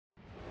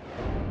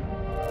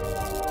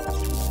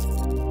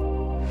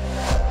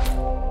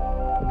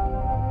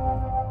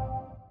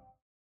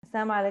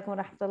Assalamu alaikum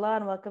wa rahmatullah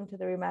and welcome to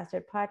the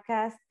ReMAStered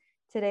Podcast.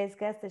 Today's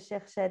guest is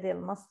Sheikh Shadee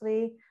El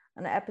Masry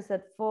on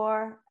episode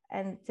 4,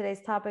 and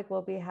today's topic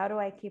will be how do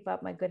I keep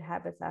up my good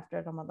habits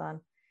after Ramadan.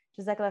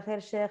 Jazakallah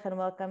khair, Sheikh, and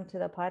welcome to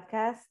the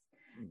podcast.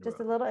 Just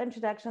a little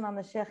introduction on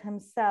the Sheikh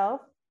himself.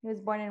 He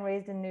was born and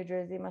raised in New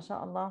Jersey,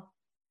 mashallah.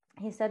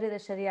 He studied the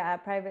Sharia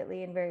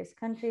privately in various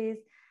countries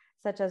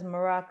such as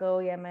Morocco,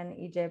 Yemen,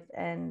 Egypt,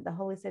 and the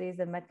holy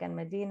cities of Mecca and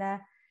Medina.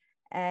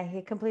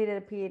 He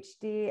completed a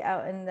PhD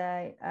out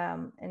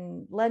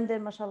in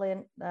London,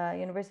 mashallah,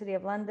 University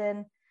of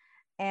London.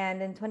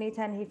 And in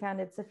 2010, he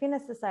founded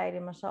Safina Society,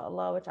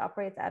 mashallah, which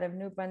operates out of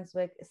New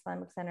Brunswick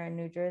Islamic Center in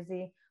New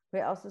Jersey,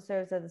 where he also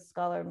serves as a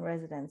scholar in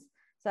residence.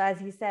 So as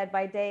he said,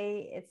 by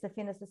day, it's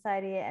Safina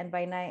Society, and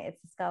by night,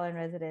 it's a scholar in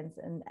residence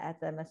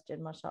at the masjid,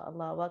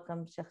 mashallah.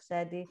 Welcome, Sheikh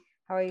Shadee.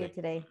 How are you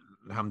today?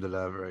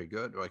 Alhamdulillah, very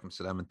good. Walaikum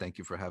salam, and thank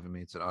you for having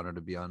me. It's an honor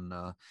to be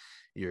on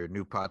your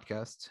new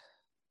podcast.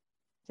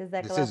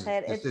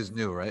 This is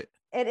new, right?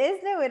 It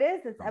is new. It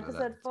is. It's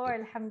episode 4,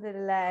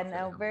 alhamdulillah. And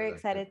I'm very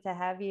excited to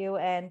have you.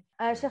 And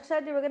Sheikh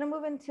Shadee, we're going to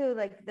move into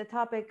the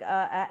topic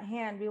at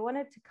hand. We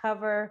wanted to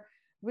cover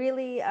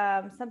really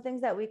some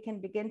things that we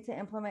can begin to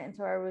implement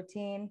into our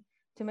routine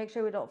to make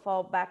sure we don't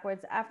fall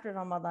backwards after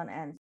Ramadan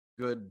ends.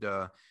 Good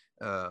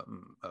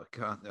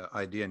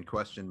idea and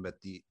question, but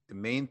the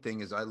main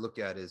thing is I look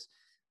at is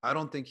I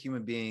don't think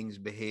human beings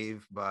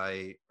behave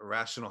by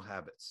rational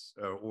habits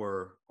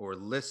or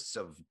lists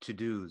of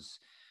to-dos.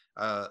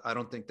 I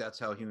don't think that's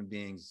how human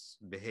beings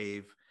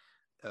behave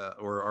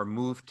or are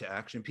moved to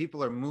action.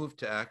 People are moved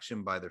to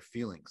action by their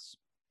feelings.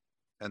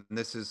 And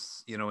this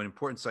is, an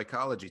important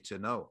psychology to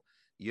know.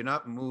 You're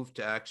not moved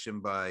to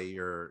action by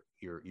your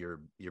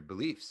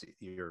beliefs,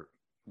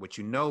 what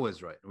you know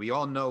is right. We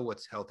all know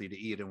what's healthy to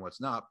eat and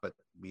what's not, but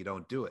we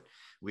don't do it.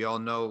 We all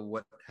know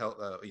what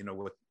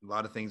what a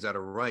lot of things that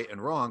are right and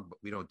wrong, but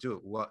we don't do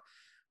it.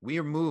 We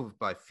are moved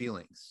by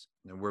feelings,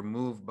 and we're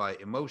moved by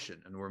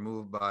emotion, and we're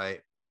moved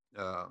by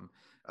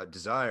a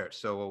desire.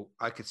 So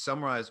I could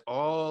summarize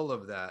all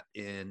of that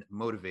in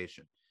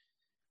motivation.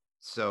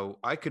 So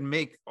I could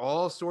make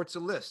all sorts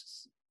of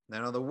lists.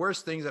 Now, the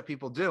worst things that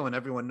people do, and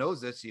everyone knows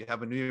this, you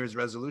have a New Year's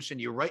resolution,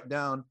 you write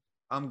down,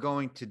 I'm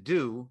going to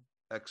do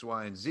X,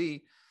 Y, and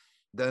Z,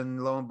 then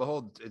lo and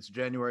behold, it's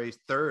January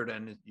 3rd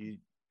and you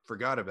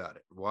forgot about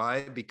it.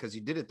 Why? Because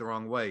you did it the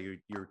wrong way.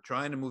 You're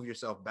trying to move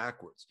yourself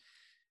backwards.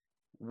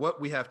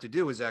 What we have to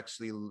do is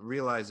actually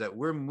realize that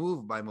we're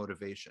moved by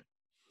motivation.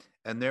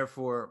 And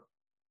therefore,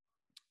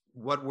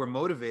 what we're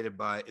motivated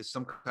by is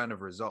some kind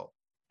of result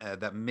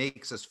that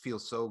makes us feel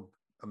so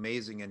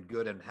amazing and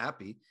good and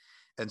happy.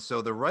 And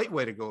so the right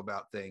way to go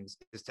about things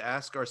is to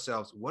ask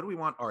ourselves, what do we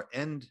want our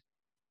end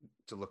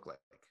to look like?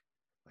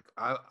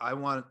 I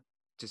want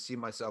to see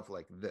myself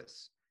like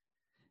this.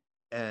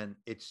 And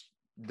it's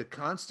the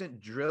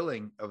constant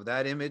drilling of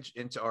that image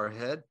into our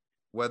head,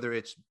 whether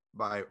it's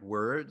by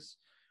words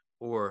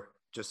or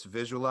just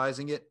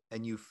visualizing it,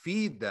 and you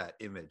feed that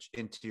image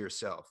into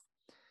yourself.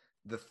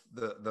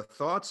 The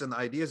thoughts and the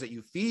ideas that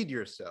you feed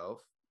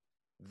yourself,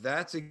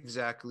 that's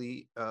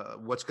exactly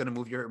what's going to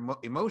move your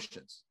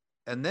emotions.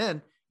 And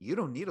then you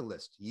don't need a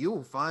list.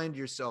 You'll find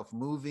yourself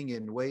moving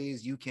in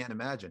ways you can't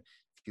imagine.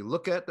 If you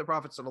look at the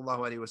Prophet sallallahu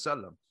alaihi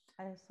wasallam,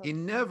 he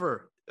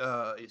never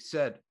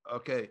said,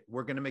 okay,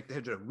 we're going to make the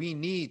hijrah. We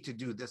need to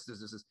do this.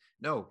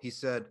 No, he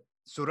said,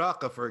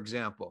 Suraqa, for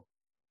example,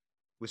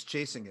 was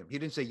chasing him. He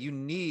didn't say, you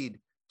need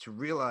to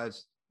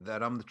realize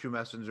that I'm the true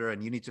messenger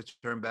and you need to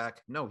turn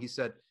back. No, he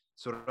said,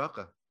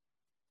 Suraqa,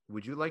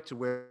 would you like to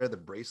wear the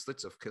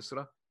bracelets of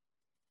Kisra?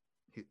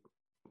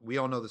 We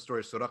all know the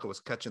story. Suraqa was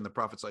catching the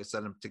Prophet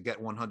ﷺ to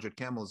get 100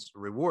 camels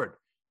reward.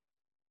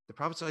 The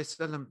Prophet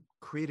ﷺ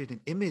created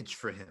an image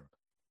for him.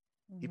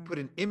 He put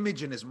an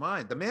image in his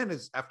mind. The man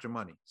is after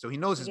money, so he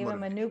knows his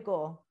motivation. He gave him a new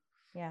goal.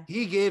 Yeah.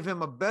 He gave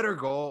him a better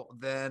goal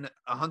than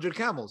 100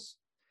 camels.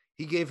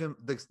 He gave him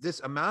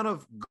this amount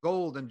of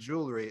gold and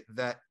jewelry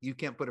that you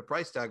can't put a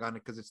price tag on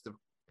it because it's the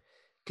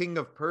king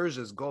of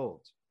Persia's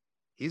gold.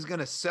 He's going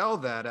to sell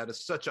that at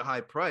such a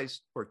high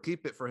price or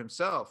keep it for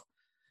himself.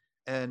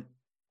 And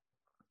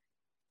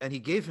he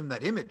gave him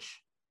that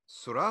image.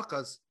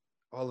 Suraqa's,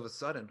 all of a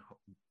sudden,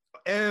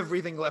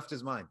 everything left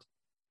his mind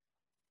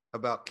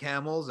about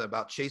camels,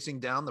 about chasing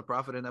down the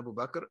Prophet and Abu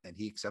Bakr, and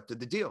he accepted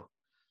the deal.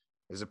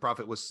 As the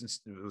Prophet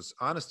was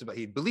honest about it,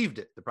 he believed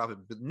it. The Prophet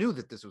knew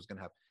that this was going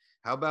to happen.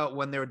 How about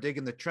when they were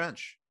digging the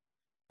trench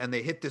and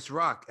they hit this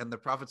rock and the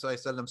Prophet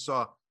ﷺ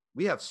saw,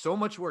 we have so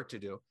much work to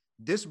do.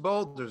 This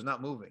boulder's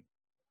not moving.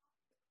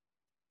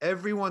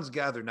 Everyone's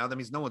gathered. Now that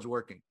means no one's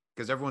working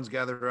because everyone's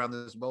gathered around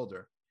this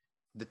boulder.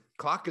 The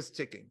clock is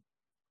ticking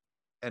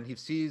and he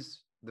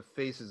sees the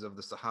faces of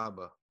the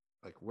Sahaba.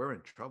 Like, we're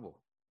in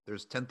trouble.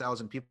 There's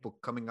 10,000 people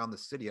coming on the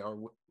city, our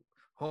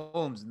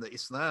homes and the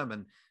Islam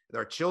and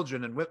our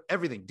children and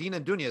everything. Deen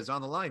and dunya is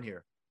on the line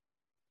here.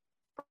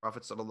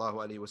 Prophet sallallahu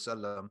alaihi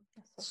wasallam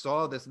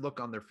saw this look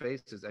on their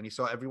faces and he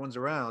saw everyone's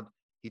around.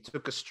 He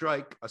took a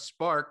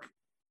spark.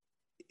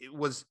 It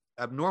was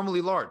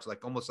abnormally large,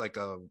 like almost like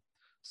a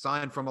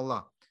sign from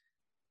Allah.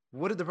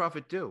 What did the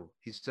Prophet do?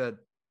 He said,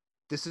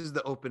 this is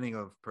the opening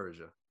of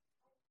Persia.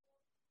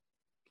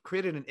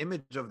 Created an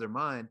image of their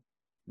mind.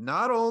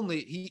 Not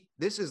only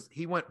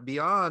he went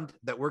beyond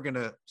that we're going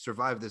to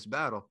survive this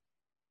battle.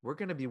 We're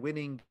going to be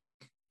winning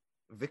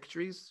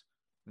victories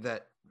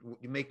that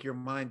make your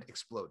mind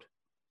explode.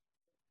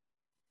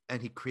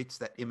 And he creates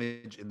that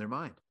image in their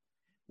mind.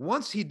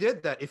 Once he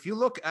did that, if you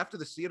look after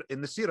the seerah,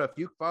 if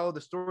you follow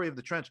the story of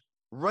the trench,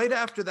 right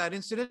after that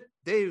incident,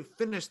 they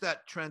finished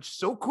that trench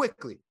so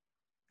quickly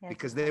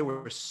because they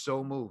were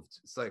so moved.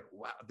 It's like,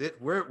 wow,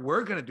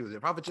 we're going to do this. The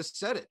Prophet just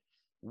said it.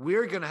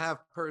 We're going to have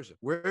Persia.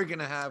 We're going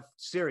to have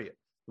Syria.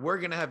 We're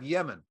going to have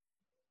Yemen.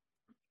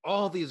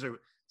 All these are,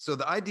 so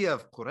the idea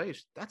of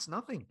Quraysh, that's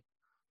nothing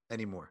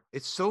anymore.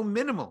 It's so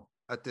minimal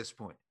at this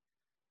point.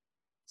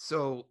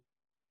 So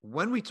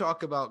when we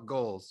talk about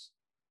goals,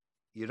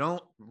 you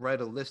don't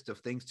write a list of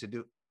things to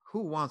do.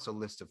 Who wants a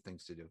list of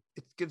things to do?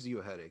 It gives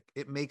you a headache.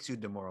 It makes you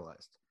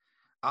demoralized.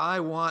 I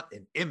want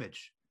an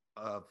image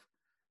of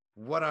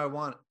what I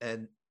want.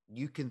 And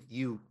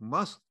you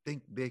must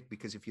think big,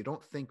 because if you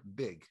don't think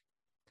big,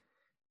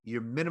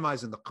 you're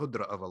minimizing the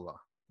qudra of Allah.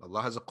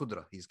 Allah has a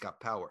qudra. He's got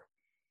power.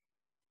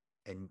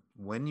 And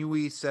when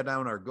we set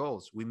down our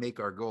goals, we make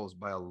our goals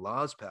by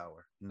Allah's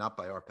power, not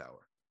by our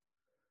power.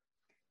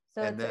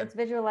 So it's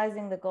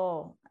visualizing the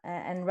goal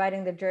and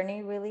writing the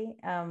journey, really.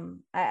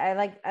 I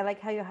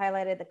like how you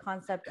highlighted the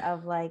concept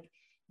of, like,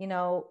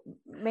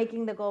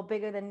 making the goal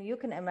bigger than you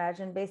can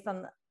imagine based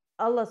on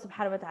Allah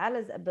subhanahu wa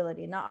ta'ala's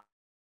ability, not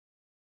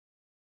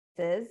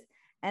his,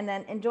 and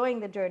then enjoying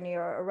the journey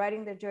or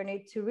writing the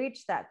journey to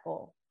reach that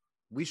goal.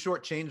 We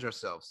shortchange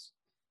ourselves.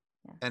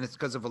 Yeah. And it's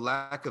because of a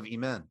lack of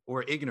iman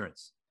or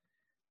ignorance.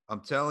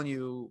 I'm telling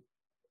you,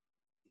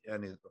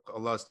 and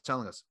Allah is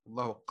telling us,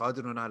 Allahu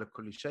qadirun ala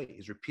kulli shay.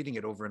 He's repeating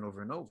it over and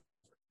over and over.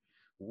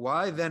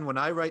 Why then, when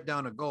I write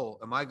down a goal,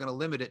 am I going to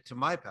limit it to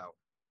my power?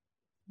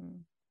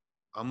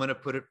 I'm going to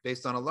put it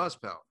based on Allah's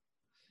power.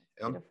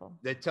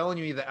 They're telling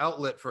you the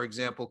outlet, for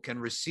example, can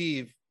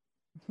receive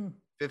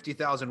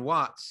 50,000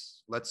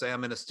 watts. Let's say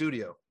I'm in a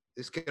studio.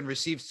 This can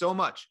receive so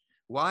much.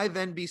 Why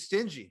then be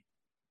stingy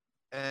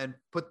and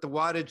put the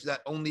wattage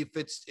that only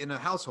fits in a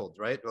household,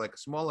 right? Or like a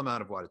small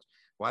amount of wattage.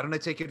 Why don't I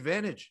take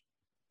advantage?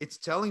 It's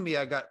telling me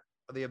I got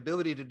the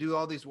ability to do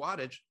all these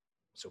wattage,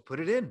 so put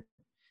it in.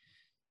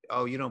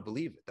 Oh, you don't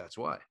believe it. That's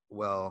why.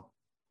 Well,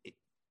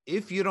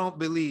 if you don't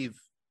believe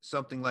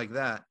something like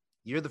that,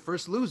 you're the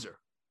first loser,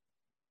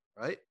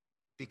 right?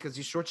 Because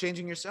you're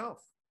shortchanging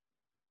yourself.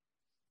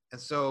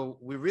 And so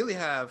we really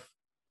have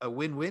a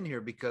win-win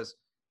here, because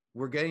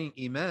we're getting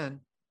iman,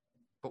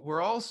 but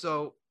we're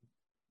also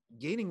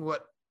gaining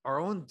what our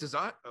own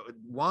desire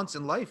wants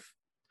in life.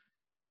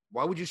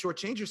 Why would you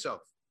shortchange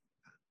yourself?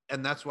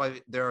 And that's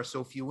why there are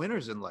so few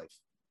winners in life,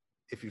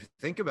 if you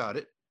think about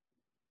it,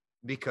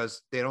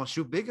 because they don't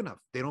shoot big enough.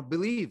 They don't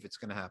believe it's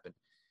going to happen.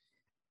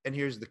 And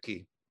here's the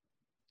key.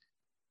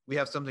 We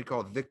have something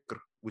called dhikr,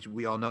 which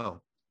we all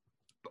know.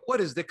 But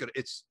what is dhikr?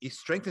 It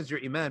strengthens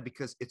your iman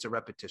because it's a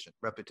repetition.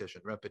 Now,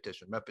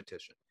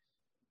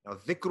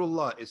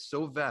 dhikrullah is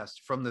so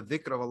vast. From the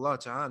dhikr of Allah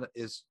Ta'ala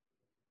is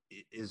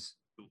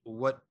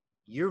what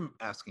you're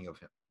asking of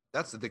him.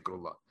 That's the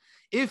dhikrullah.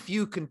 If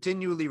you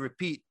continually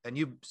repeat, and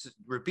you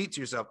repeat to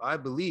yourself, I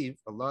believe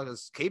Allah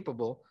is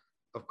capable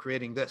of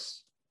creating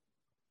this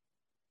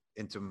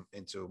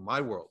into my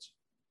world.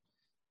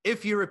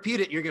 If you repeat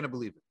it, you're going to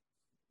believe it.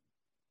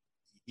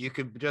 You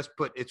could just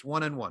put, it's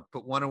one and one,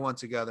 put one and one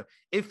together.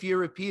 If you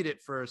repeat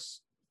it for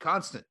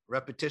constant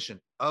repetition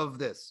of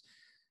this,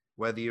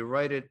 whether you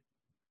write it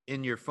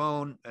in your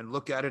phone and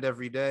look at it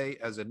every day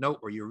as a note,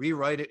 or you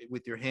rewrite it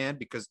with your hand,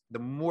 because the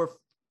more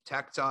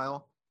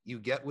tactile you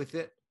get with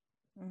it,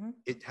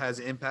 it has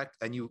impact,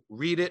 and you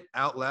read it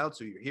out loud.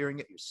 So you're hearing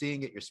it, you're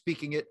seeing it, you're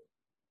speaking it,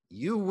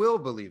 you will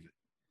believe it.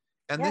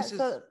 And that speaks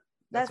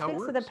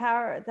to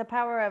the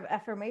power of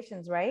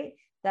affirmations, right?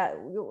 That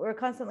we're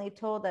constantly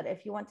told that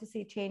if you want to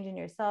see change in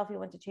yourself, you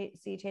want to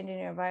see change in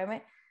your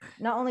environment,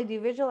 not only do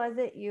you visualize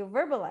it, you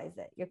verbalize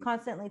it. You're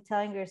constantly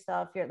telling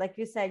yourself, like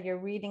you said, you're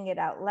reading it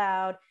out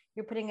loud,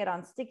 you're putting it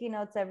on sticky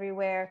notes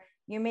everywhere.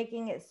 You're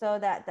making it so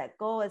that that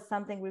goal is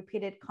something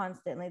repeated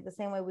constantly, the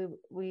same way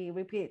we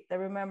repeat the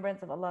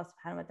remembrance of Allah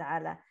subhanahu wa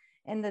ta'ala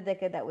in the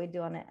dhikr that we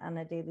do on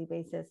a daily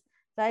basis.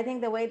 So I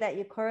think the way that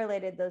you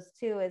correlated those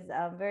two is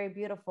very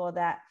beautiful,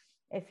 that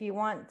if you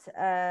want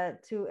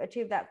to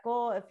achieve that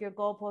goal, if your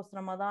goal post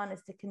Ramadan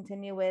is to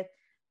continue with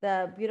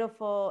the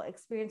beautiful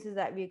experiences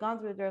that we've gone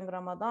through during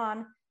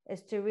Ramadan,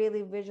 is to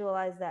really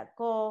visualize that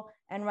goal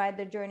and ride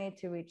the journey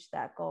to reach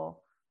that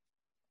goal.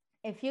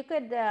 If you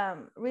could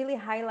really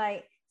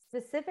highlight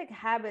specific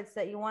habits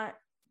that you want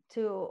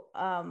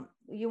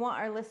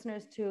our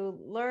listeners to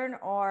learn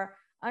or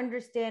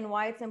understand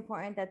why it's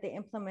important that they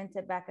implement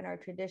it back in our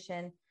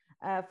tradition.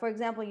 For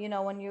example,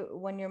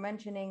 when you're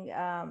mentioning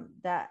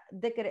that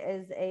dhikr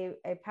is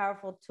a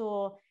powerful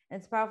tool, and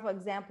it's a powerful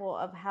example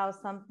of how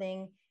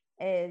something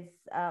is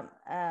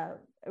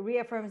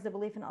reaffirms the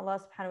belief in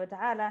Allah subhanahu wa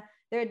ta'ala.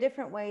 There are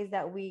different ways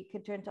that we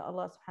could turn to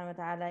Allah subhanahu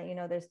wa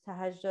ta'ala. There's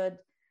tahajjud,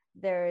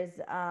 There's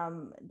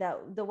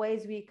the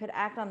ways we could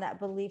act on that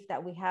belief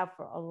that we have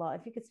for Allah.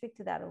 If you could speak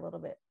to that a little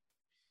bit.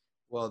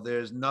 Well,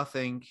 there's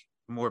nothing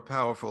more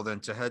powerful than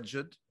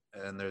tahajjud,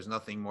 and there's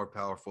nothing more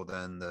powerful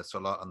than the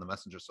salah on the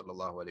Messenger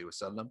sallallahu alaihi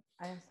wasallam.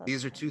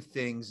 These are two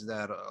things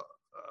that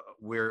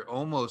we're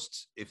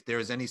almost, if there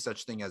is any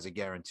such thing as a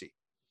guarantee,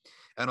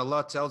 and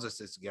Allah tells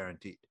us it's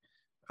guaranteed.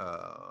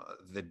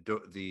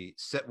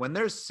 When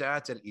there's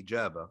sa'at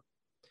al-ijaba,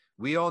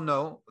 we all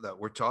know that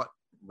we're taught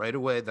right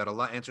away that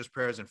Allah answers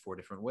prayers in 4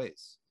 different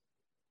ways.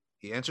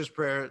 He answers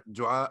prayer,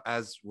 dua,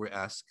 as we're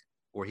asked,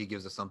 or he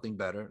gives us something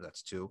better,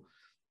 that's 2,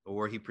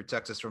 or he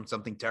protects us from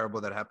something terrible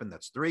that happened,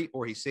 that's 3,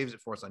 or he saves it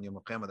for us on Yawm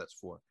al-Qiyamah, that's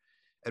 4.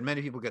 And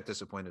many people get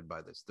disappointed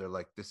by this. They're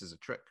like, this is a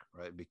trick,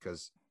 right?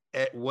 Because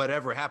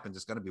whatever happens,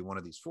 it's going to be one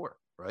of these 4,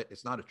 right?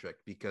 It's not a trick,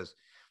 because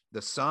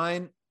the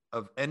sign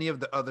of any of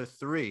the other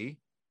 3,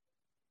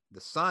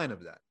 the sign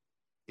of that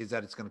is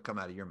that it's going to come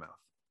out of your mouth.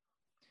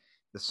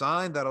 The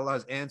sign that Allah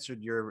has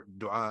answered your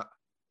dua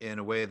in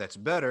a way that's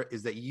better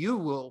is that you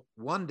will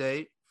one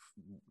day,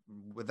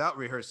 without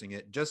rehearsing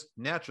it, just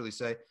naturally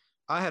say,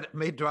 I had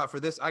made dua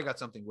for this, I got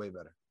something way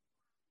better.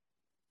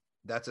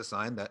 That's a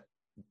sign that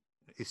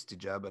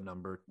istijaba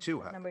number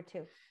 2 happened. Number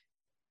 2.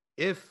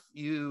 If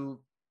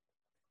you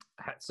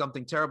had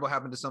something terrible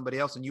happen to somebody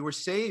else and you were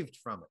saved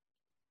from it,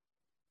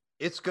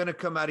 it's going to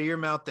come out of your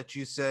mouth that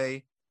you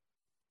say,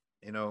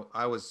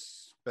 I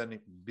was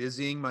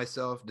busying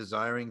myself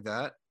desiring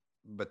that,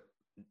 but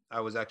I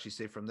was actually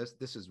saved from this.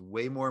 This is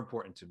way more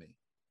important to me.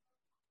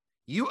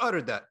 You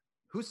uttered that.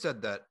 Who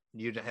said that?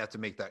 You didn't have to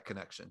make that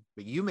connection,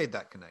 but you made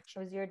that connection.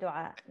 It was your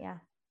dua, yeah.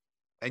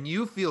 And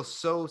you feel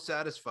so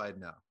satisfied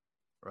now,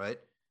 right?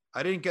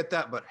 I didn't get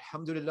that, but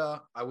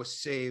alhamdulillah, I was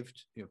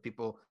saved.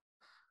 People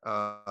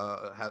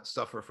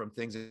suffer from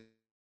things.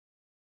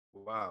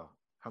 Wow,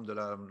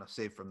 alhamdulillah, I'm not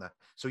saved from that.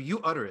 So you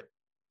utter it.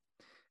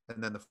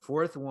 And then the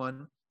 4th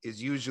one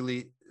is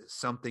usually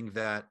something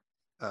that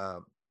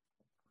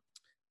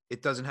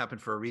it doesn't happen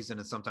for a reason.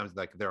 And sometimes,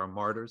 like, there are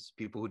martyrs,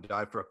 people who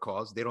die for a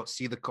cause. They don't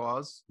see the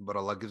cause, but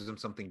Allah gives them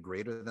something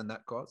greater than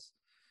that cause,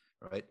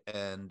 right?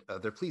 And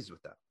they're pleased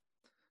with that.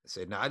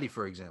 Sayyidina Ali,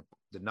 for example,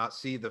 did not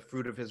see the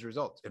fruit of his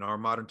results. In our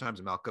modern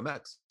times, Malcolm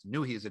X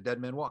knew he is a dead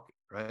man walking,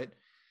 right?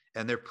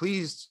 And they're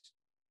pleased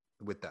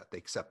with that. They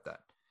accept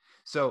that.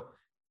 So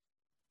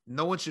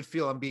no one should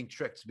feel I'm being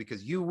tricked,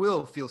 because you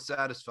will feel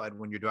satisfied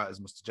when your dua is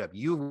mustajab.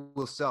 You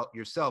will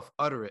yourself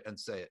utter it and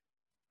say it.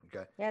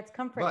 Okay. Yeah, it's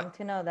comforting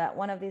to know that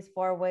one of these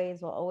 4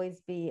 ways will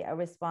always be a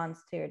response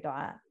to your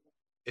dua.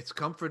 It's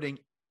comforting,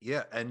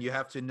 yeah, and you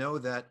have to know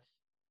that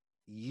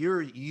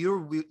you'll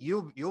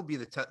be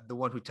the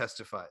one who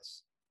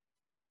testifies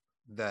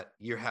that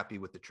you're happy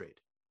with the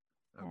trade.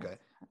 Okay,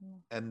 yes.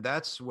 And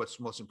that's what's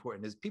most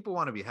important. Is people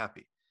want to be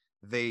happy.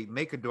 They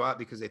make a dua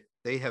because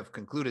they have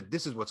concluded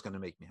this is what's going to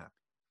make me happy.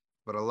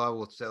 But Allah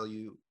will tell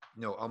you,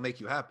 no, I'll make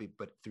you happy,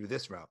 but through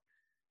this route,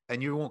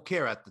 and you won't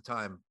care at the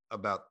time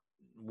about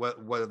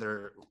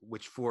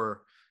which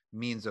 4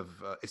 means of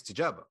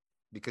istijaba,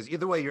 because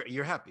either way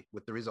you're happy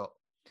with the result.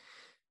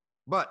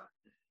 But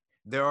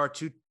there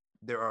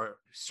are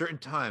certain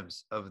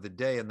times of the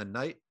day and the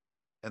night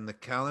and the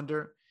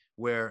calendar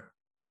where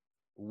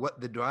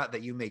the dua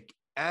that you make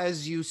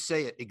as you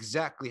say it,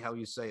 exactly how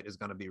you say it, is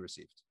going to be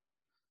received.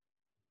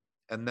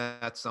 And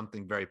that's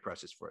something very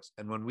precious for us.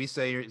 And when we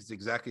say it's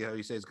exactly how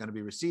you say it's going to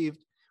be received,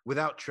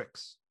 without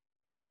tricks.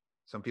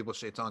 Some people,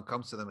 shaitan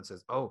comes to them and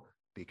says, oh,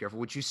 be careful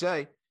what you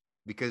say,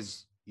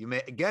 because you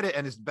may get it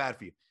and it's bad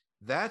for you.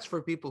 That's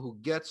for people who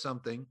get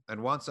something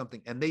and want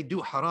something and they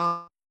do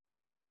haram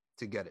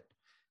to get it.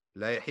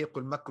 لا يحيق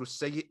المكر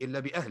السيء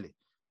إلا بأهله.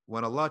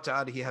 When Allah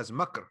Ta'ala, He has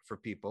makr for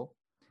people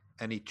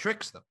and He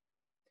tricks them.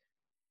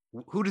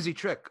 Who does He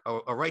trick?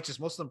 A righteous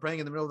Muslim praying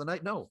in the middle of the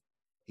night? No.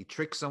 He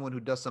tricks someone who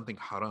does something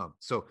haram.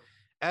 So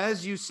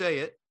as you say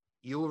it,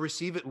 you will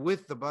receive it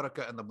with the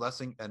barakah and the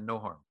blessing and no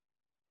harm.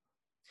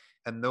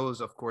 And those,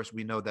 of course,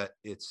 we know that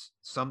it's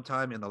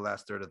sometime in the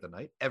last third of the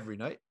night, every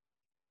night,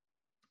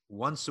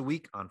 once a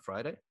week on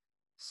Friday.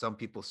 Some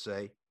people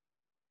say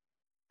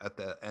at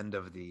the end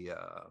of the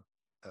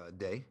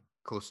day,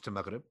 close to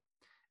Maghrib,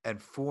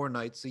 and 4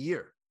 nights a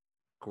year,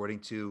 according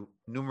to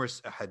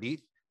numerous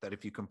hadith, that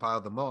if you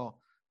compile them all,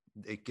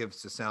 it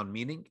gives a sound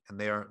meaning. And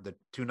they are the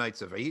 2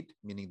 nights of Eid,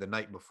 meaning the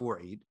night before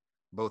Eid,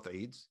 both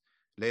Eids,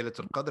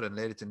 Laylatul Qadr and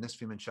Laylatul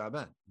Nisfi min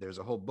Sha'ban. There's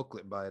a whole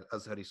booklet by an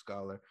Azhari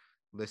scholar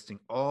listing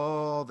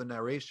all the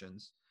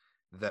narrations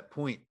that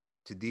point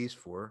to these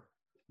 4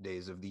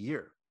 days of the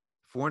year.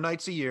 4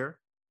 nights a year,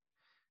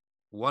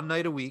 1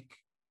 night a week,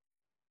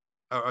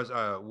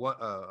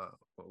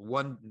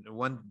 one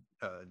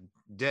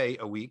day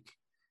a week,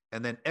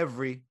 and then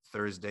every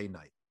Thursday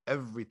night.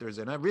 Every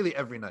Thursday night, really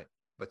every night,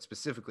 but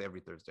specifically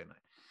every Thursday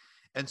night.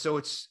 And so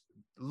it's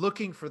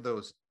looking for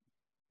those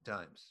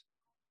times.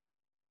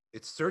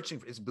 It's searching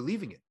for, it's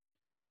believing it.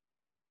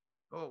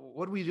 Oh,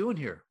 what are we doing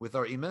here with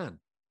our iman?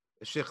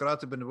 Sheikh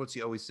Ratib bin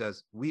Qudsi always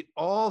says, we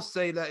all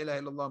say La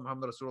ilaha illallah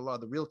Muhammad Rasulullah.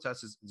 The real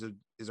test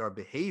is our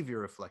behavior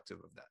reflective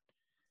of that.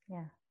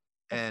 Yeah.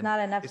 It's And not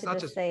enough it's to not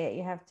just just, say it.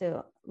 You have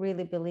to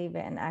really believe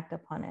it and act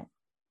upon it.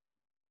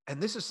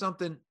 and this is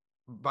something,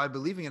 by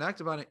believing and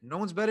acting on it, no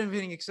one's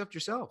benefiting except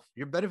yourself.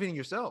 You're benefiting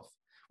yourself.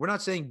 We're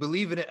not saying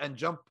believe in it and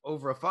jump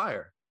over a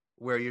fire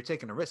where you're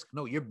taking a risk.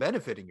 No, you're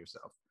benefiting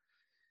yourself.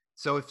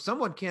 So if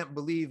someone can't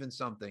believe in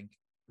something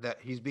that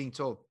he's being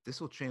told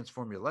this will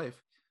transform your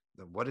life,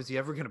 then what is he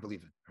ever going to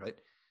believe in, right?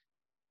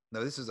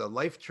 Now, this is a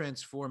life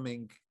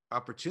transforming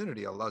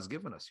opportunity Allah's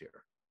given us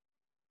here,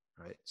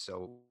 right?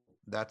 So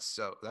that's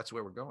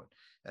where we're going,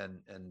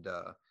 and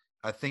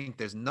I think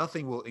there's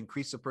nothing will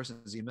increase a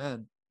person's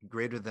iman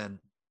greater than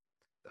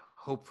the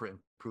hope for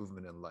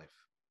improvement in life.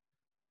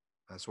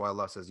 That's why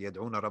Allah says,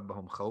 "Yad'una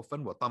rabbahum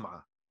khawfan wa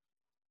tam'a."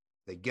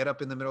 They get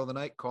up in the middle of the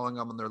night calling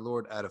on their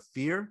Lord out of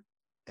fear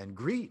and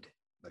greed,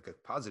 like a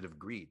positive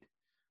greed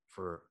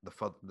for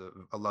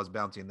the Allah's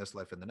bounty in this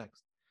life and the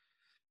next.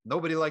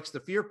 Nobody likes the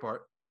fear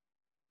part,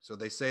 so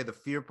they say the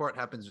fear part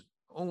happens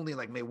only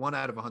like maybe 1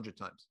 out of 100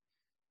 times,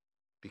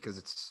 because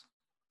it's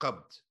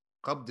qabd.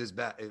 Qabd is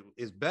bad. It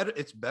is better.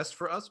 It's best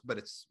for us,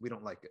 but we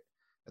don't like it.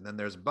 And then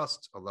there's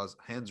bust. Allah's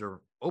hands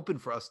are open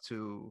for us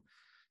to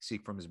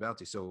seek from His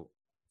bounty. So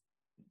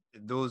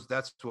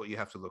that's what you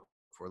have to look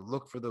for.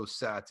 Look for those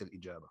sa'at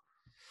al-ijaba.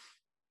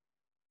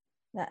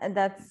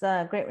 That's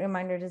a great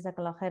reminder,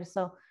 Jazakallah khair.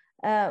 So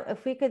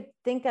if we could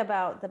think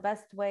about the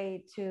best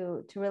way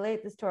to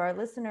relate this to our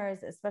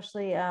listeners,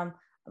 especially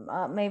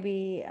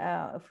maybe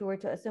if we were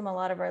to assume a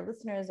lot of our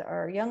listeners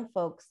are young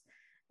folks,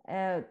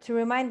 to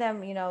remind them,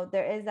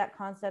 there is that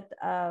concept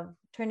of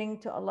turning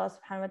to Allah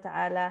subhanahu wa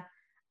ta'ala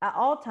at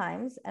all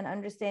times, and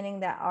understanding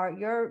that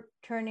you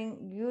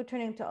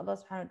turning to Allah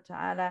subhanahu wa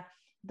ta'ala,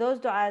 those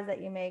du'as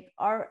that you make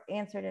are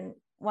answered in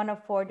one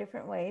of 4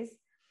 different ways.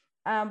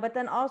 But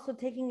then also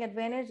taking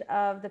advantage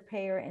of the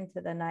prayer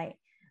into the night.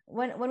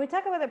 When we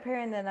talk about the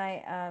prayer in the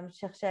night,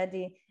 Sheikh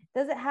Shadee,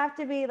 does it have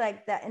to be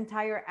like that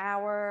entire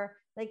hour?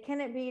 Like, can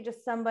it be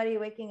just somebody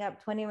waking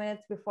up 20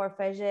 minutes before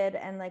Fajr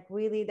and like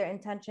really their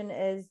intention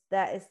is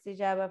that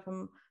istijaba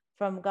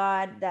from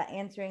God, that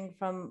answering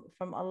from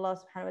Allah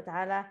subhanahu wa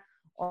ta'ala,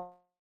 or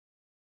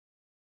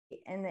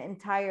in the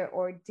entire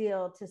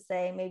ordeal to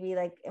say, maybe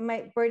like it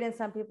might burden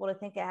some people to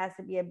think it has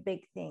to be a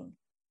big thing?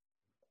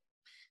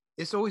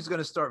 It's always going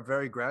to start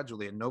very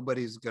gradually, and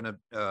nobody's going to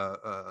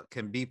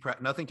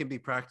nothing can be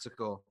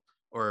practical,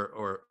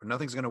 or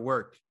nothing's going to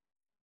work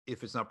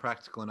if it's not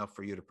practical enough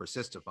for you to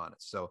persist upon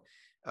it. So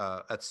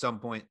at some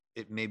point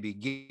it may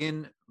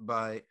begin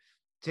by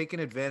taking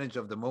advantage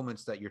of the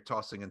moments that you're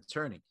tossing and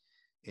turning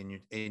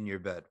in your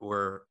bed,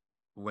 or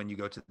when you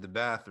go to the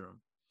bathroom,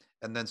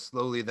 and then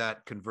slowly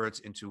that converts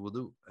into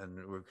wudu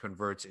and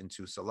converts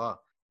into salah.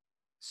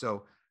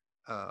 So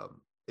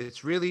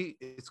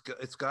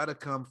it's got to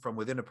come from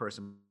within a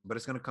person, but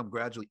it's going to come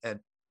gradually. And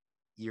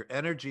your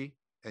energy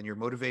and your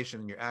motivation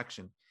and your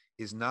action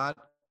is not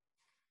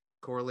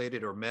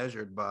correlated or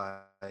measured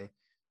by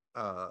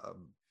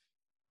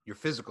your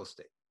physical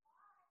state,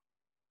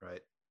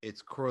 right?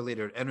 It's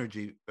correlated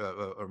energy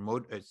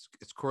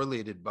it's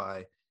correlated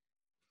by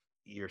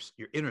your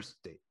inner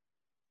state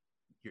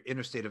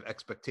of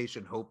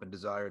expectation, hope, and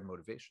desire and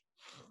motivation.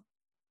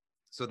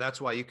 So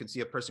that's why you can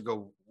see a person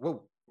go,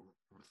 whoa,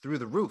 through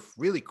the roof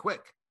really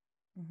quick,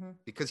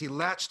 because he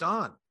latched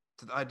on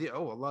to the idea,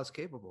 oh, Allah is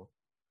capable.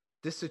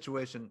 This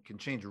situation can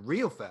change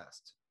real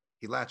fast.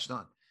 He latched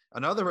on.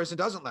 Another person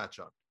doesn't latch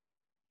on.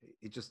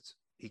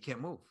 He can't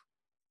move.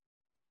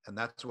 And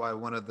that's why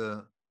one of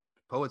the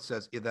poets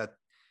says, إِذَا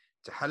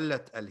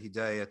تَحَلَّتْ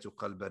الْهِدَايَةُ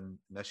قَلْبًا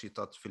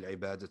نَشِطَتْ فِي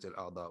الْعِبَادَةِ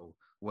الْأَعْضَاءُ.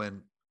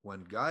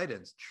 When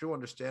guidance, true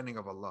understanding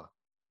of Allah,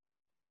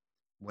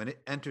 when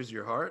it enters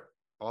your heart,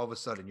 all of a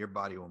sudden your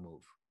body will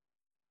move,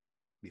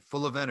 be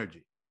full of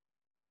energy.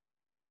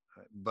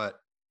 But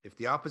if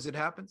the opposite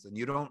happens and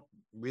you don't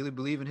really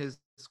believe in His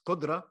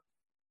qudra,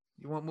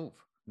 you won't move,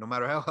 no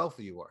matter how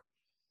healthy you are.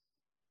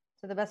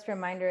 So the best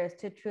reminder is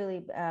to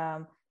truly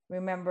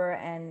remember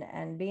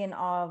and be in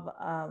awe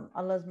of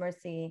Allah's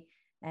mercy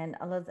and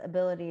Allah's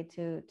ability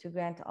to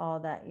grant all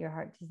that your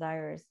heart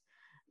desires.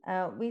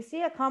 We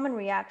see a common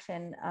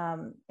reaction,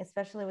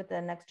 especially with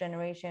the next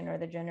generation or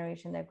the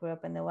generation that grew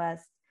up in the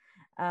West.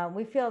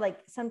 We feel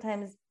like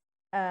sometimes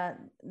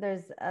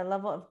there's a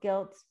level of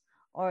guilt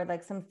or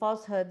like some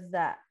falsehoods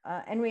that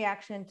in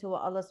reaction to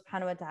what Allah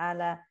subhanahu wa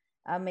ta'ala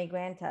may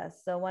grant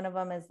us. So one of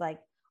them is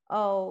like,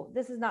 oh,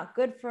 this is not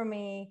good for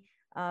me.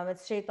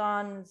 It's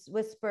shaitan's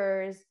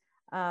whispers,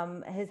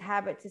 his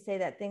habit to say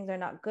that things are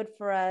not good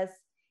for us,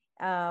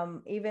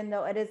 even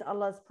though it is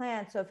Allah's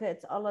plan. So if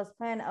it's Allah's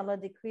plan, Allah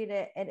decreed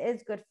it, it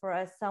is good for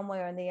us some way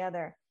or the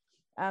other.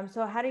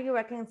 So how do you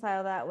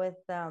reconcile that with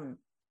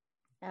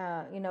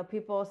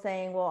people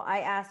saying, well, I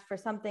asked for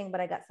something, but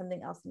I got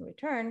something else in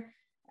return?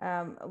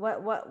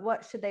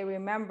 What should they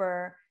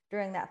remember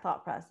during that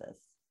thought process?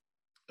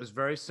 It's a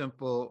very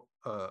simple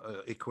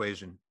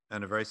equation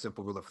and a very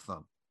simple rule of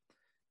thumb.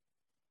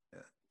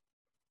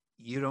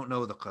 You don't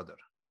know the qadr.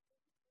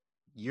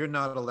 You're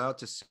not allowed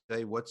to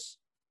say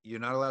you're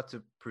not allowed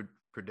to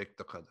predict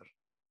the qadr.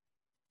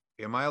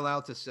 Am I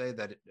allowed to say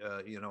that,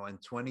 in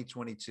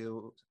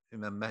 2022,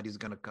 Imam Mahdi is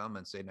going to come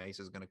and say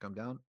Isa is going to come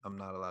down? I'm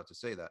not allowed to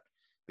say that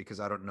because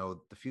I don't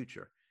know the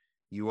future.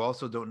 You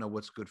also don't know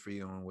what's good for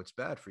you and what's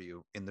bad for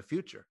you in the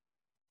future.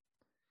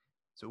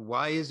 So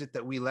why is it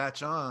that we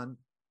latch on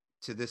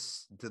to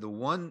the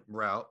one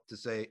route to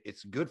say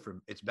it's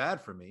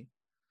bad for me,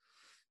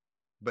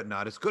 but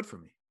not as good for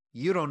me?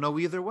 You don't know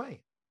either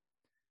way.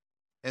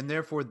 And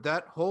therefore,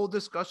 that whole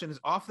discussion is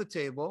off the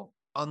table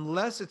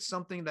unless it's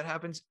something that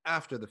happens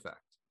after the fact.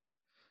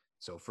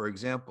 So, for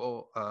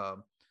example,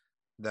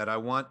 that I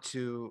want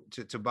to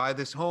buy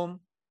this home,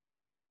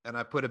 and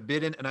I put a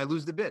bid in, and I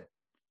lose the bid,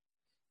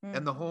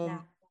 and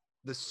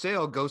the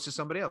sale goes to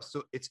somebody else.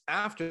 So it's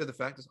after the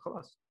fact. It's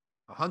khalas.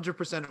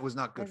 100% it was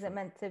not good. Was it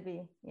meant to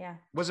be? Yeah.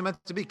 Wasn't meant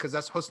to be because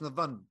that's husn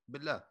al-dhann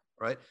billah,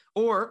 right?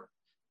 Or,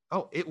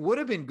 it would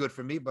have been good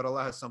for me, but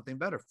Allah has something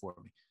better for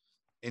me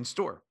in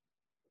store.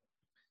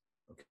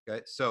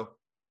 Okay, so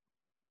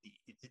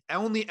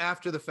only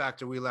after the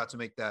fact are we allowed to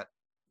make that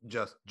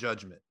just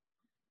judgment.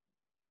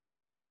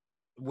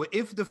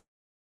 If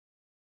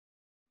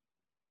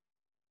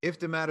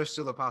the matter is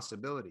still a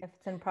possibility, if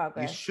it's in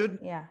progress,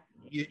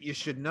 you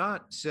should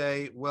not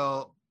say,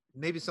 well,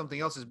 maybe something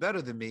else is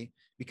better than me,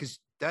 because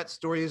that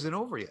story isn't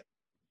over yet.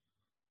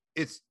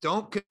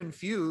 Don't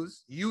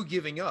confuse you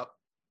giving up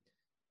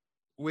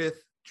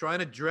with trying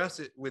to dress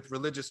it with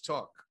religious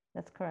talk.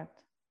 That's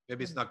correct.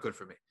 Maybe it's not good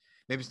for me.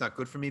 Maybe it's not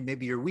good for me.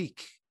 Maybe you're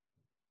weak.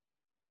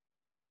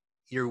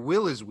 Your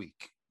will is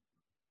weak.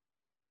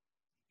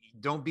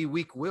 Don't be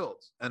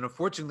weak-willed. And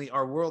unfortunately,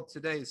 our world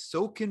today is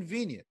so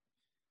convenient.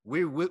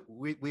 We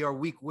are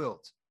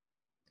weak-willed.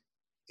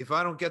 If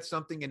I don't get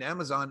something in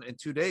Amazon in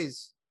 2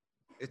 days,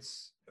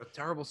 it's a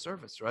terrible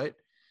service, right?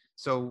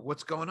 So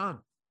what's going on?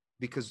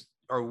 Because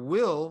our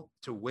will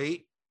to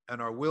wait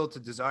and our will to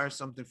desire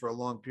something for a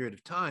long period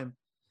of time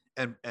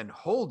and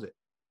hold it,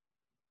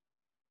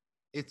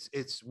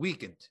 it's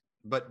weakened.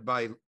 But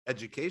by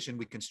education,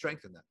 we can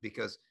strengthen that,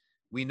 because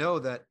we know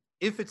that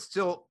if it's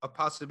still a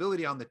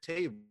possibility on the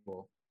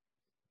table,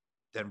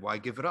 then why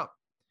give it up?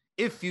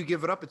 If you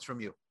give it up, it's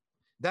from you.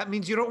 That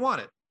means you don't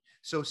want it.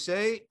 So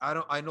say,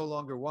 I no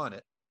longer want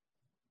it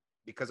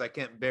because I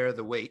can't bear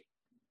the weight.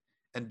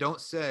 And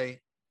don't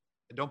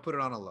put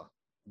it on Allah.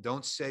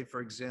 Don't say, for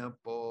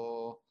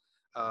example,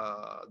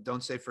 oh,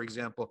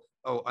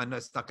 I know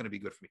it's not going to be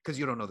good for me, because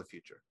you don't know the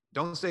future.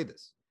 Don't say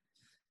this.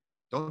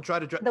 Don't try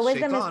to. The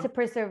wisdom is to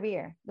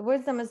persevere. The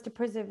wisdom is to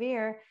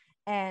persevere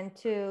and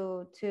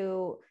to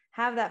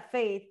have that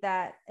faith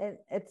that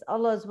it's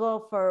Allah's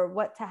will for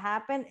what to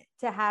happen,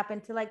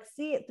 to like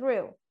see it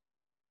through.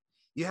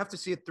 You have to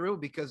see it through,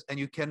 and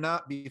you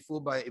cannot be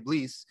fooled by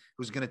Iblis,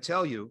 who's going to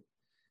tell you.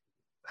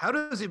 How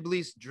does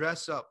Iblis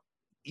dress up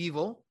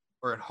evil,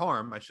 or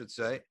harm, I should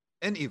say,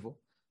 and evil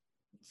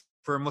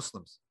for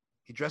Muslims?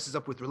 He dresses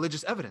up with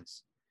religious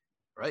evidence,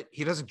 right?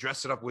 He doesn't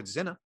dress it up with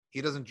zina.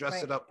 He doesn't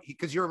dress it up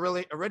because you're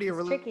already a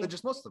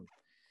religious Muslim.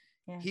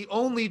 Yeah. He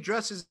only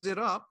dresses it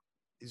up,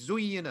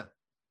 zuyina.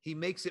 He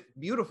makes it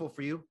beautiful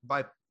for you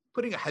by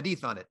putting a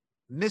hadith on it,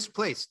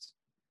 misplaced,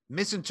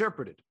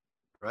 misinterpreted,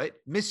 right?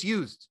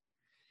 Misused.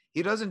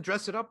 He doesn't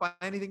dress it up by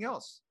anything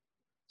else.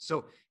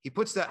 So he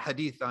puts that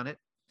hadith on it,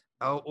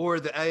 or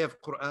the ayah of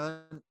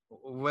Quran,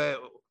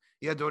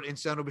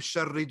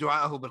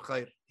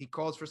 he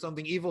calls for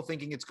something evil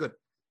thinking it's good.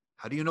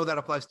 How do you know that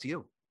applies to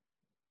you?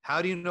 How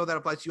do you know that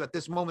applies to you at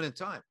this moment in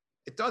time?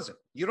 It doesn't.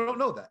 You don't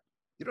know that.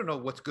 You don't know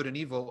what's good and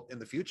evil in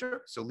the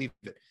future, so leave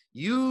it.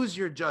 Use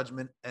your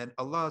judgment, and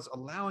Allah is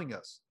allowing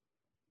us.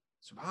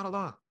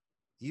 SubhanAllah.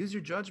 Use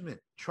your judgment.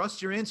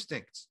 Trust your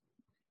instincts.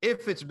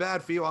 If it's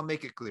bad for you, I'll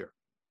make it clear.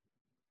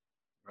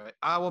 Right?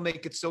 I will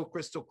make it so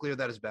crystal clear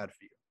that it's bad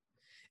for you.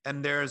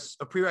 And there's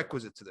a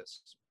prerequisite to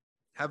this.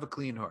 Have a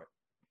clean heart.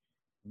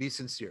 Be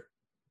sincere.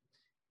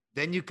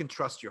 Then you can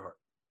trust your heart.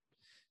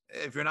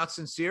 If you're not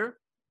sincere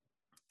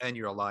and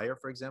you're a liar,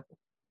 for example,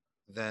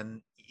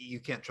 then you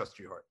can't trust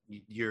your heart.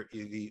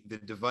 The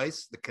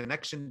device, the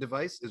connection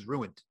device is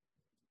ruined.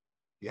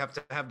 You have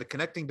to have the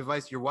connecting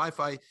device. Your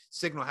Wi-Fi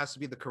signal has to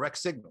be the correct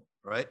signal,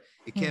 right?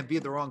 It can't be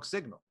the wrong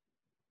signal.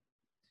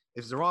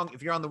 If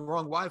you're on the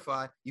wrong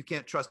Wi-Fi, you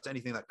can't trust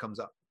anything that comes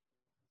up,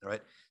 all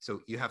right?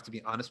 So you have to be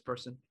an honest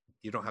person.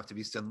 You don't have to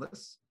be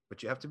sinless,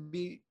 but you have to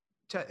be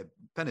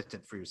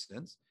penitent for your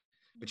sins,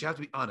 but you have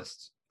to be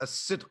honest.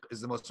 As-sidq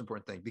is the most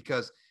important thing,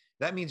 because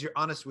that means you're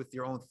honest with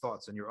your own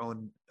thoughts and your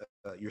own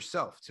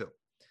yourself too.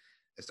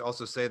 It's to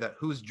also say that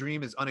whose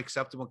dream is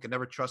unacceptable and can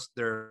never trust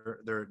their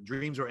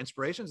dreams or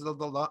inspirations, the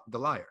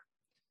liar.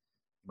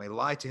 He may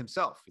lie to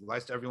himself. He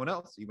lies to everyone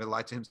else. He may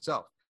lie to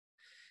himself.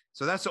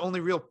 So that's the only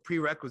real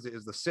prerequisite,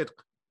 is the sidq.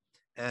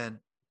 And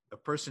a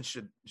person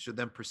should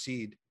then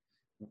proceed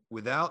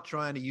without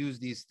trying to use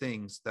these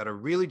things that are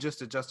really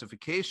just a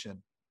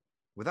justification,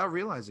 without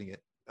realizing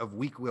it, of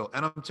weak will.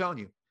 And I'm telling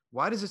you,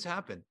 why does this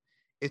happen?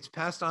 It's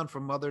passed on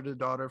from mother to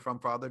daughter, from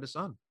father to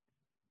son.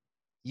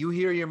 You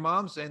hear your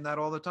mom saying that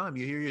all the time.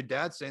 You hear your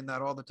dad saying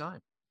that all the time.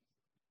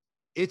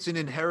 It's an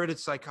inherited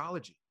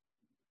psychology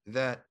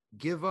that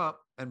give up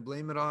and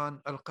blame it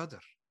on al-qadr.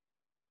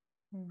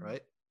 Mm-hmm.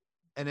 right?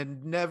 And it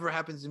never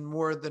happens in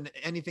more than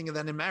anything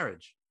than in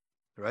marriage,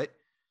 right?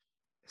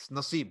 It's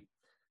nasib.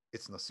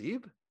 It's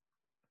nasib.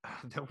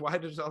 Then why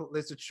does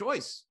it's a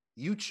choice?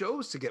 You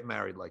chose to get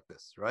married like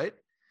this, right?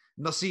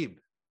 Nasib.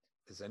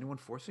 Is anyone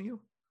forcing you?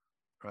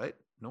 Right?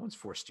 No one's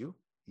forced you.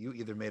 You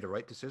either made a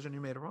right decision or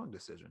you made a wrong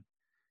decision,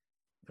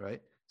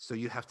 right? So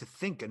you have to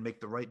think and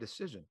make the right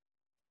decision,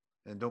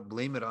 and don't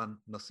blame it on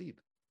nasib.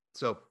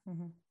 So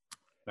Mm-hmm.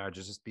 marriage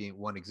is just being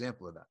one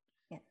example of that.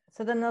 Yeah.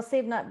 So the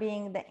nasib not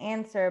being the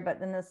answer, but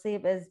the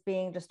nasib is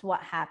being just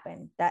what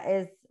happened. That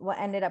is what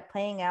ended up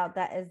playing out.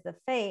 That is the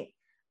fate.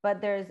 But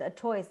there's a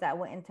choice that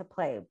went into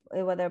play,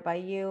 whether by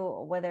you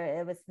or whether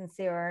it was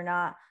sincere or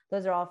not.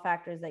 Those are all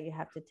factors that you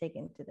have to take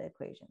into the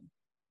equation.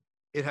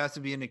 It has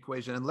to be an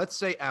equation. And let's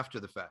say after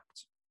the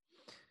fact,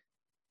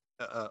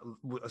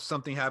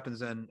 something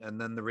happens and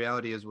then the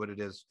reality is what it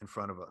is in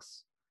front of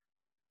us.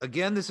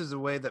 Again, this is the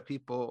way that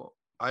people,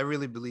 I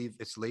really believe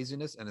it's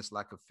laziness and it's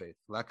lack of faith,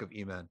 lack of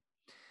iman.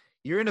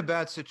 You're in a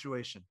bad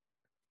situation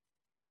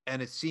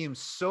and it seems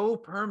so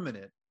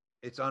permanent,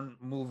 it's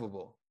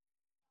unmovable.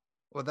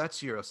 Well,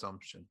 that's your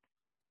assumption.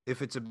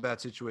 If it's a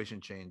bad situation,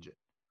 change it.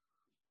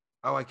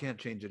 Oh, I can't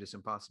change it. It's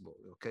impossible.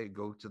 Okay,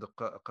 go to the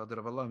qadr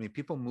of Allah. I mean,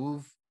 people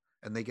move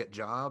and they get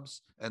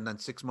jobs, and then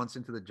 6 months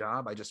into the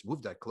job, I just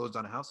moved. I closed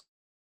on a house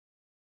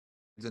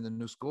in a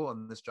new school,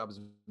 and this job is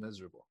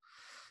miserable.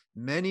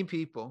 Many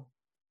people,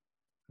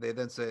 they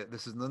then say,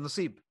 this is the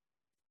nasib.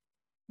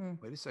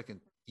 Wait a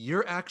second.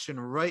 Your action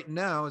right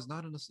now is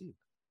not a nasib.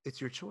 It's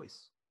your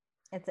choice.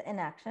 It's an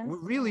inaction.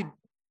 Really,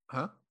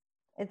 huh?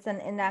 It's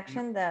an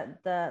inaction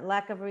that the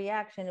lack of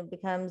reaction, it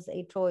becomes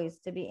a choice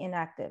to be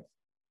inactive.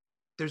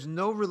 There's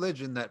no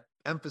religion that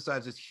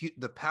emphasizes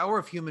the power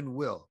of human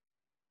will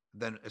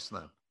than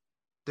Islam.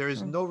 There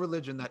is no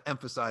religion that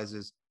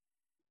emphasizes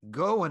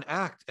go and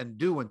act and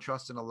do and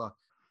trust in Allah.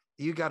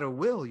 You got a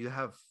will. You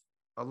have,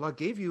 Allah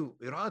gave you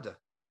irada.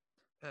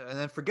 And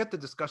then forget the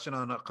discussion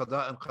on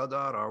qada and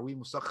qadar. Are we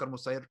musakhar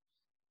musayr?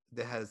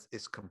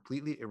 It's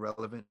completely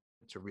irrelevant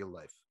to real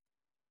life,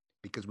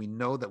 because we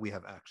know that we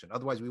have action.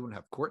 Otherwise, we wouldn't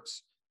have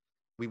courts.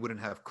 We wouldn't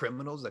have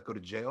criminals that go to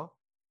jail.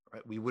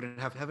 Right? We wouldn't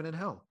have heaven and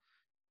hell.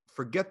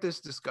 Forget this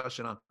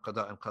discussion on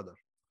qada and qadar.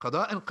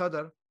 Qada and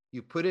qadar,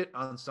 you put it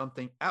on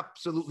something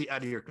absolutely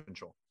out of your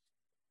control,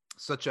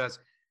 such as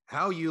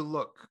how you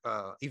look.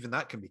 Even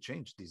that can be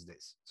changed these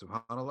days.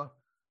 Subhanallah.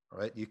 All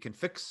right, you can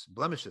fix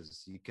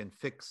blemishes. You can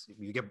fix.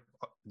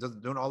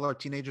 Don't all our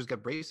teenagers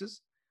get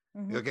braces?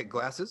 You'll get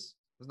glasses.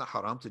 It's not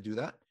haram to do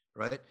that,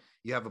 right?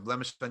 You have a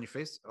blemish on your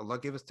face. Allah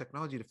gave us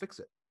technology to fix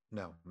it.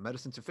 No,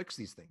 medicine to fix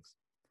these things.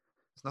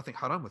 There's nothing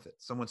haram with it.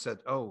 Someone said,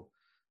 "Oh,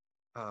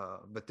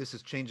 but this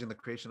is changing the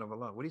creation of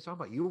Allah." What are you talking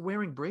about? You were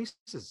wearing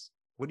braces.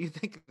 What do you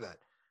think of that?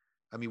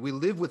 I mean, we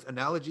live with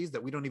analogies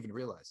that we don't even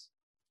realize.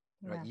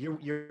 Right? Yeah.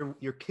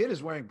 Your kid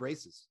is wearing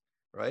braces,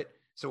 right?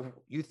 So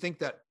you think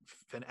that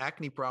an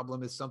acne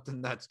problem is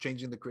something that's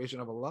changing the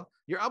creation of Allah?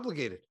 You're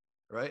obligated,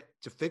 right,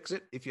 to fix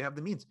it if you have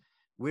the means.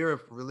 We're a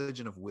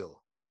religion of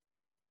will.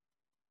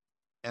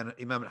 And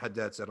Imam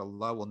al-Haddad said,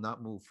 Allah will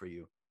not move for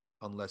you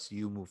unless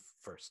you move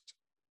first.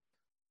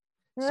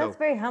 No, that's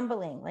very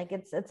humbling. Like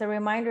it's a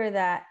reminder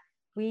that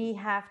we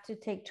have to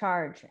take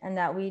charge, and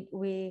that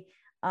we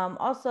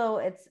also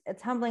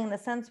it's humbling in the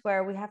sense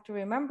where we have to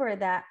remember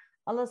that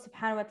Allah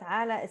subhanahu wa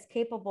ta'ala is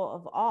capable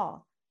of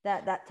all.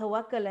 That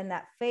tawakkul and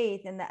that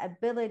faith and that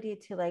ability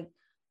to like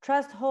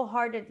trust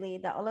wholeheartedly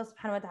that Allah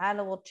subhanahu wa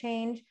ta'ala will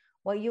change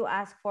what you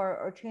ask for,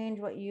 or change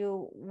what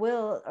you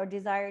will or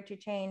desire to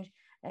change.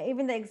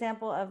 Even the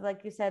example of,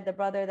 like you said, the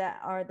brother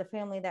that, or the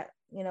family that,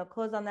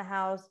 closed on the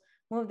house,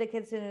 moved the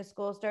kids to a new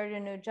school, started a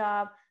new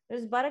job.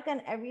 There's barakah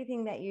in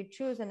everything that you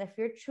choose. And if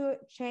your choice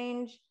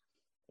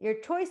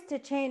to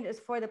change is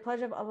for the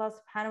pleasure of Allah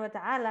subhanahu wa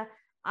ta'ala,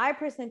 I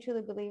personally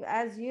truly believe,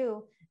 as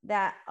you,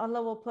 that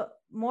Allah will put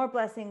more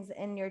blessings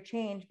in your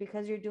change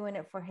because you're doing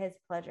it for His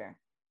pleasure.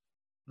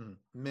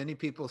 Many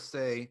people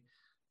say,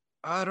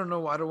 I don't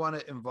know, I don't want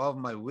to involve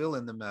my will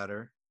in the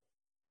matter.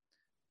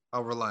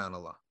 I'll rely on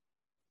Allah.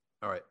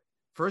 All right.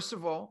 First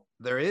of all,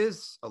 there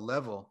is a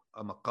level,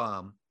 a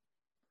maqam,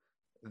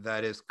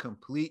 that is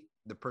complete.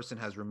 The person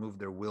has removed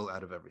their will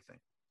out of everything.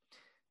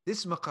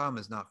 This maqam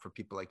is not for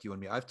people like you and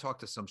me. I've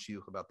talked to some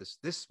shuyukh about this.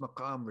 This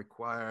maqam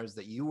requires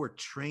that you were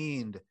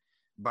trained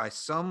by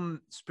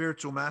some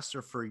spiritual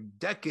master for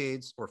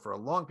decades or for a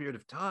long period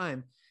of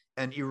time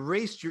and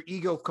erased your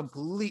ego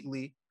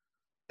completely,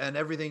 and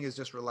everything is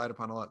just relied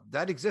upon Allah.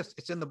 That exists.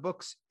 It's in the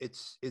books.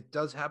 It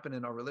does happen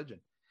in our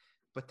religion.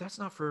 But that's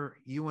not for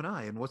you and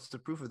I. And what's the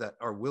proof of that?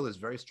 Our will is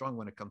very strong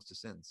when it comes to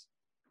sins,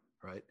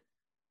 right?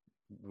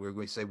 We're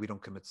going to say we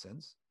don't commit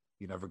sins.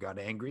 You never got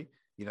angry.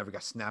 You never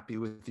got snappy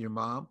with your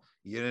mom.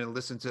 You didn't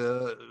listen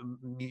to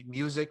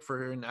music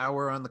for an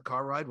hour on the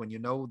car ride when you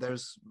know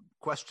there's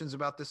questions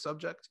about this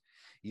subject.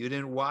 You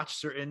didn't watch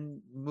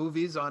certain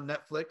movies on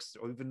Netflix,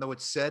 or even though it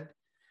said,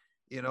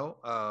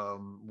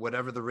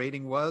 whatever the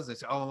rating was, they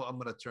say, oh, I'm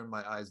going to turn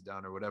my eyes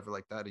down or whatever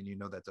like that. And you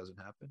know that doesn't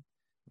happen.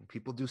 When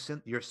people do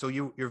sin. You're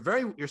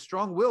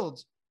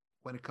strong-willed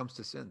when it comes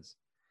to sins.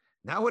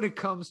 Now, when it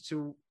comes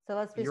to so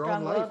let's be your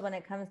own life, strong-willed when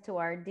it comes to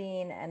our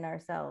deen and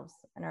ourselves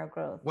and our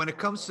growth. When it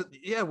comes to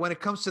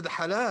the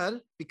halal,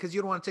 because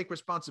you don't want to take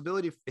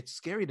responsibility, it's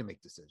scary to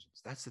make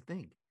decisions. That's the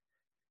thing.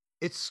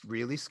 It's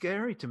really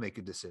scary to make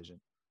a decision.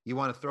 You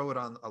want to throw it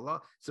on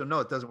Allah. So no,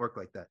 it doesn't work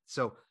like that.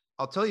 So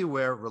I'll tell you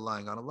where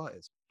relying on Allah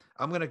is.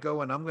 I'm going to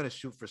go and I'm going to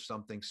shoot for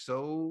something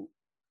so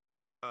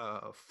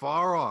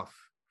far off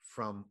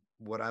from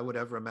what I would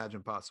ever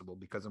imagine possible,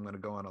 because I'm going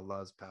to go on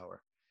Allah's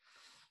power.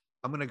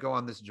 I'm going to go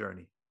on this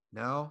journey.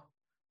 Now,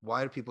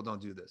 why do people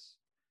don't do this?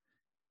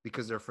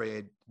 Because they're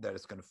afraid that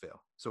it's going to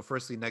fail. So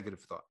firstly,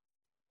 negative thought.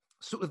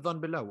 Su'u dhan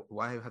billah.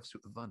 Why have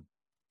su'u dhan?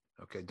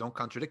 Okay, don't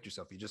contradict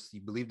yourself.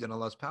 You believed in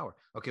Allah's power.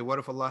 Okay, what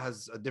if Allah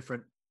has a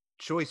different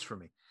choice for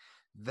me?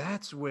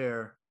 That's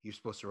where you're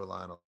supposed to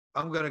rely on Allah.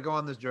 I'm going to go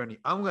on this journey.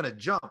 I'm going to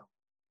jump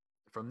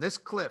from this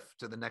cliff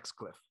to the next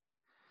cliff.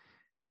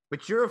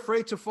 But you're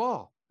afraid to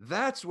fall.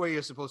 That's where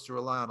you're supposed to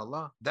rely on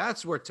Allah.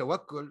 That's where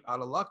tawakkul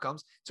ala Allah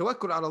comes.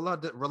 Tawakkul ala Allah,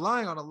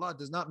 relying on Allah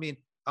does not mean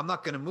I'm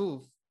not going to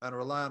move and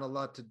rely on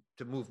Allah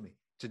to move me,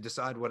 to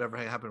decide whatever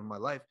happened in my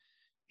life.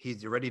 He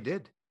already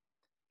did.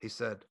 He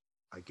said,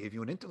 I gave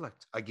you an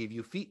intellect. I gave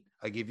you feet.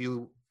 I gave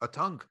you a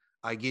tongue.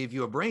 I gave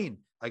you a brain.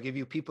 I gave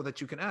you people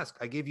that you can ask.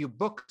 I gave you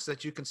books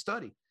that you can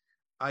study.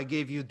 I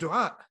gave you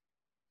dua.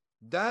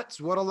 That's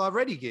what Allah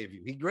already gave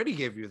you. He already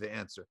gave you the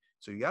answer.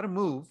 So you got to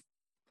move.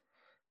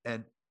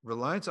 And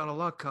reliance on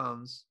Allah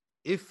comes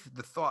if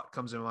the thought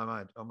comes in my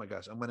mind, oh my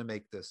gosh, I'm going to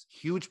make this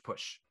huge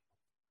push.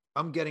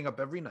 I'm getting up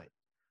every night.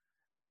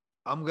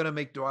 I'm going to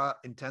make dua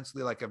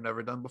intensely like I've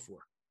never done before.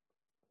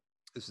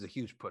 This is a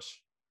huge push.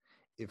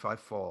 If I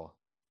fall,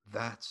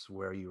 that's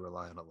where you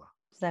rely on Allah.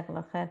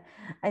 Jazakallah khair.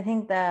 I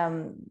think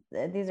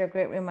these are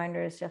great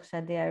reminders, Sheikh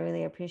Shadee. I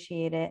really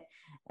appreciate it.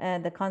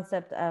 The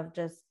concept of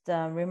just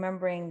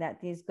remembering that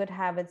these good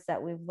habits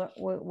that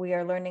we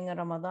are learning in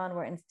Ramadan,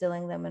 we're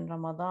instilling them in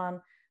Ramadan.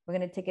 We're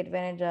going to take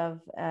advantage of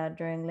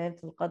during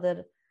Laylatul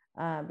Qadr,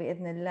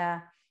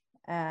 bi'idhnillah,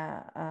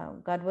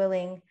 God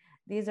willing.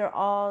 These are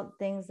all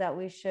things that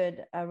we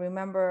should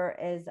remember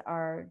as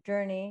our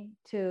journey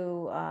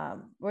to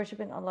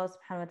worshiping Allah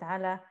subhanahu wa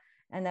ta'ala,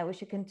 and that we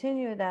should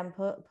continue them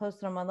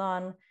post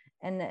Ramadan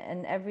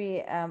and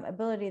every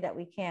ability that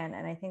we can.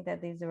 And I think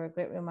that these are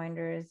great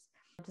reminders.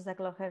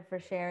 Jazakallah khair for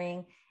sharing.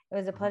 It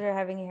was a pleasure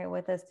having you here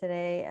with us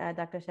today,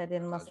 Dr. Shadee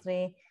El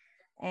Masry.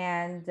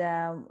 And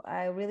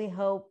I really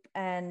hope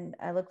and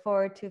I look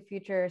forward to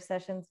future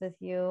sessions with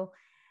you.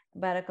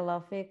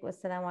 Barakallahu feek.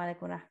 Wassalamu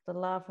alaikum wa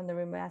rahmatullah from the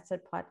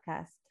ReMAStered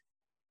Podcast.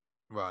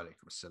 Wa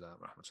alaikum assalam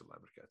wa rahmatullahi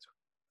wa barakatuh.